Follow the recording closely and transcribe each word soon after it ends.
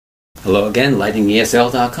Hello again,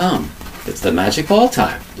 lightningesl.com. It's the magic ball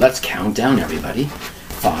time. Let's count down, everybody.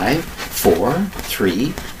 5, 4,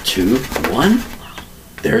 3, 2, 1.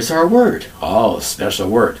 There's our word. Oh, special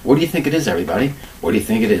word. What do you think it is, everybody? What do you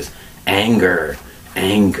think it is? Anger.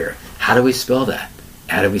 Anger. How do we spell that?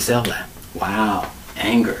 How do we spell that? Wow.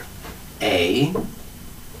 Anger. A-N-G-E-R.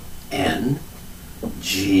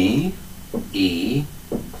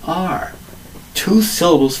 2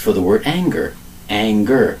 syllables for the word anger.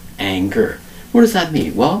 Anger. Anger. What does that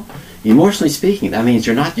mean? Well, emotionally speaking, that means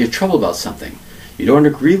you're troubled about something. You don't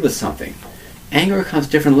agree with something. Anger comes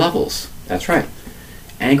different levels. That's right.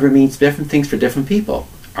 Anger means different things for different people.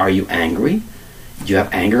 Are you angry? Do you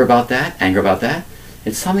have anger about that? Anger about that?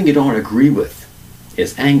 It's something you don't agree with.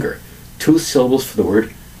 It's anger. 2 syllables for the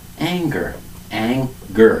word anger.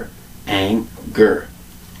 Anger. Anger.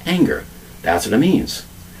 Anger. That's what it means.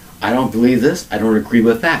 I don't believe this. I don't agree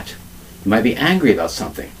with that. You might be angry about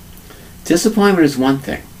something. Disappointment is one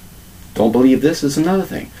thing. Don't believe this is another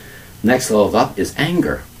thing. Next level up is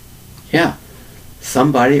anger. Yeah.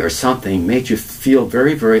 Somebody or something made you feel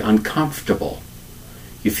very, very uncomfortable.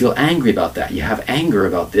 You feel angry about that. You have anger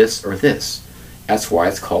about this or this. That's why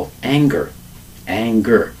it's called anger.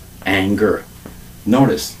 Anger. Anger.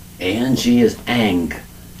 Notice, A-N-G is ang.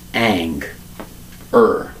 Ang.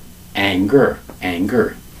 Anger.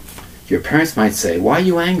 Anger. Your parents might say, why are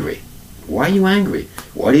you angry? Why are you angry?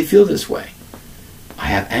 Why do you feel this way? I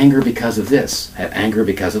have anger because of this. I have anger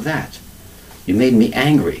because of that. You made me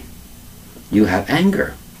angry. You have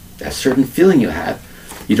anger. That certain feeling you have.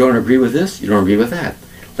 You don't agree with this, you don't agree with that.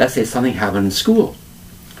 Let's say something happened in school.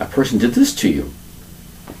 A person did this to you.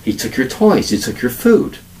 He took your toys, he took your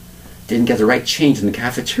food. Didn't get the right change in the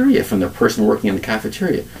cafeteria from the person working in the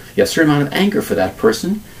cafeteria. You have a certain amount of anger for that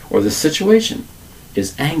person or the situation.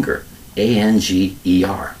 Is anger.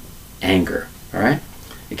 A-N-G-E-R. Anger. Alright?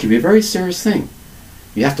 It can be a very serious thing.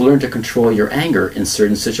 You have to learn to control your anger in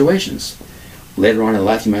certain situations. Later on in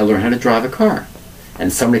life, you might learn how to drive a car.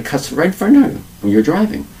 And somebody cuts right in front of you when you're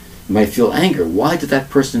driving. You might feel anger. Why did that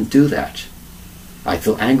person do that? I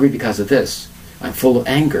feel angry because of this. I'm full of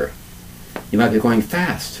anger. You might be going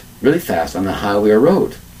fast, really fast on the highway or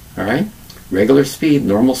road. Alright? Regular speed,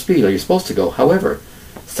 normal speed, or you're supposed to go. However,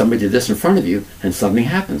 somebody did this in front of you and something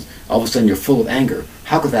happens. All of a sudden you're full of anger.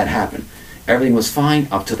 How could that happen? Everything was fine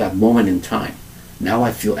up to that moment in time. Now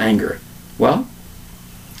I feel anger. Well,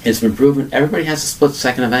 it's been proven everybody has a split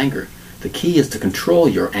second of anger. The key is to control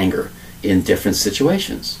your anger in different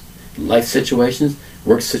situations. Life situations,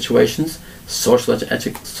 work situations,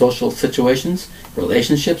 social situations,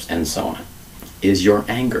 relationships, and so on. Is your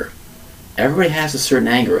anger. Everybody has a certain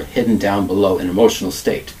anger hidden down below an emotional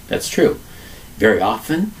state. That's true. Very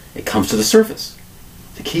often, it comes to the surface.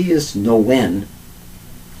 The key is to know when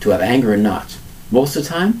to have anger or not. Most of the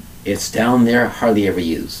time, it's down there, hardly ever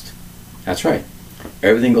used. That's right.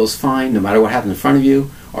 Everything goes fine, no matter what happens in front of you,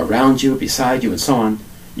 or around you, beside you, and so on.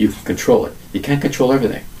 You can control it. You can't control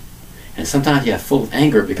everything. And sometimes you have full of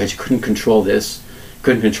anger because you couldn't control this,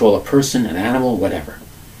 couldn't control a person, an animal, whatever.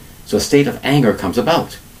 So a state of anger comes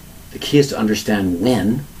about. The key is to understand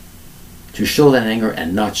when to show that anger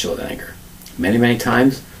and not show that anger. Many, many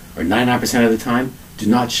times, or 99% of the time, do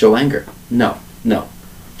not show anger. No, no.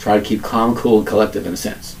 Try to keep calm, cool, and collective in a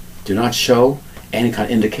sense. Do not show any kind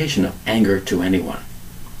of indication of anger to anyone.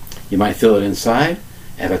 You might feel it inside,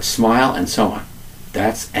 have a smile, and so on.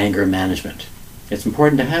 That's anger management. It's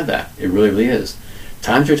important to have that. It really, really is.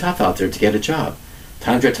 Times are tough out there to get a job.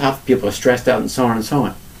 Times are tough, people are stressed out, and so on and so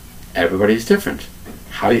on. Everybody's different.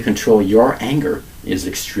 How you control your anger is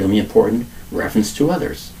extremely important reference to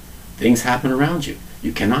others. Things happen around you.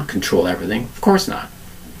 You cannot control everything. Of course not.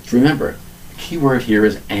 Just remember, the key word here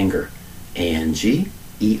is anger.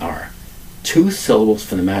 A-N-G-E-R. 2 syllables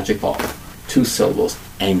for the magic ball. 2 syllables.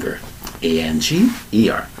 Anger.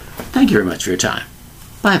 A-N-G-E-R. Thank you very much for your time.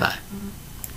 Bye-bye.